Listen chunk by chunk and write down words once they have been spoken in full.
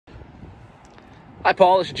Hi,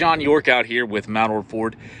 Paul. It's John York out here with Mount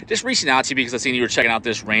Ford. Just reaching out to you because I seen you were checking out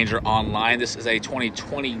this Ranger online. This is a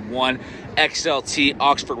 2021 XLT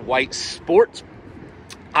Oxford White Sport.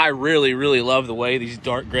 I really love the way these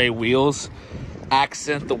dark gray wheels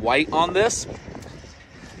accent the white on this.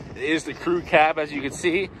 It is the crew cab, as you can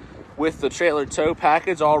see, with the trailer tow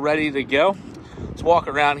package all ready to go. Let's walk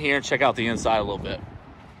around here and check out the inside a little bit.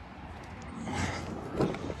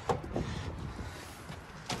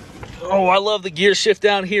 Oh, I love the gear shift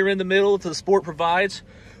down here in the middle that the Sport provides.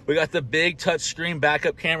 We got the big touchscreen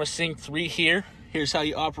backup camera Sync 3 here. Here's how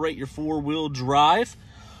you operate your four-wheel drive.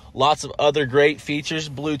 Lots of other great features,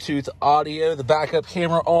 Bluetooth audio, the backup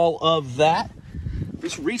camera, all of that.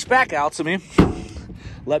 Just reach back out to me.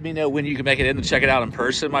 Let me know when you can make it in to check it out in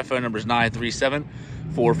person. My phone number is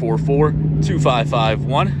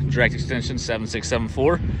 937-444-2551, direct extension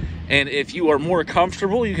 7674. And if you are more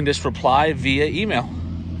comfortable, you can just reply via email.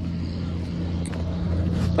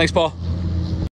 Thanks, Paul.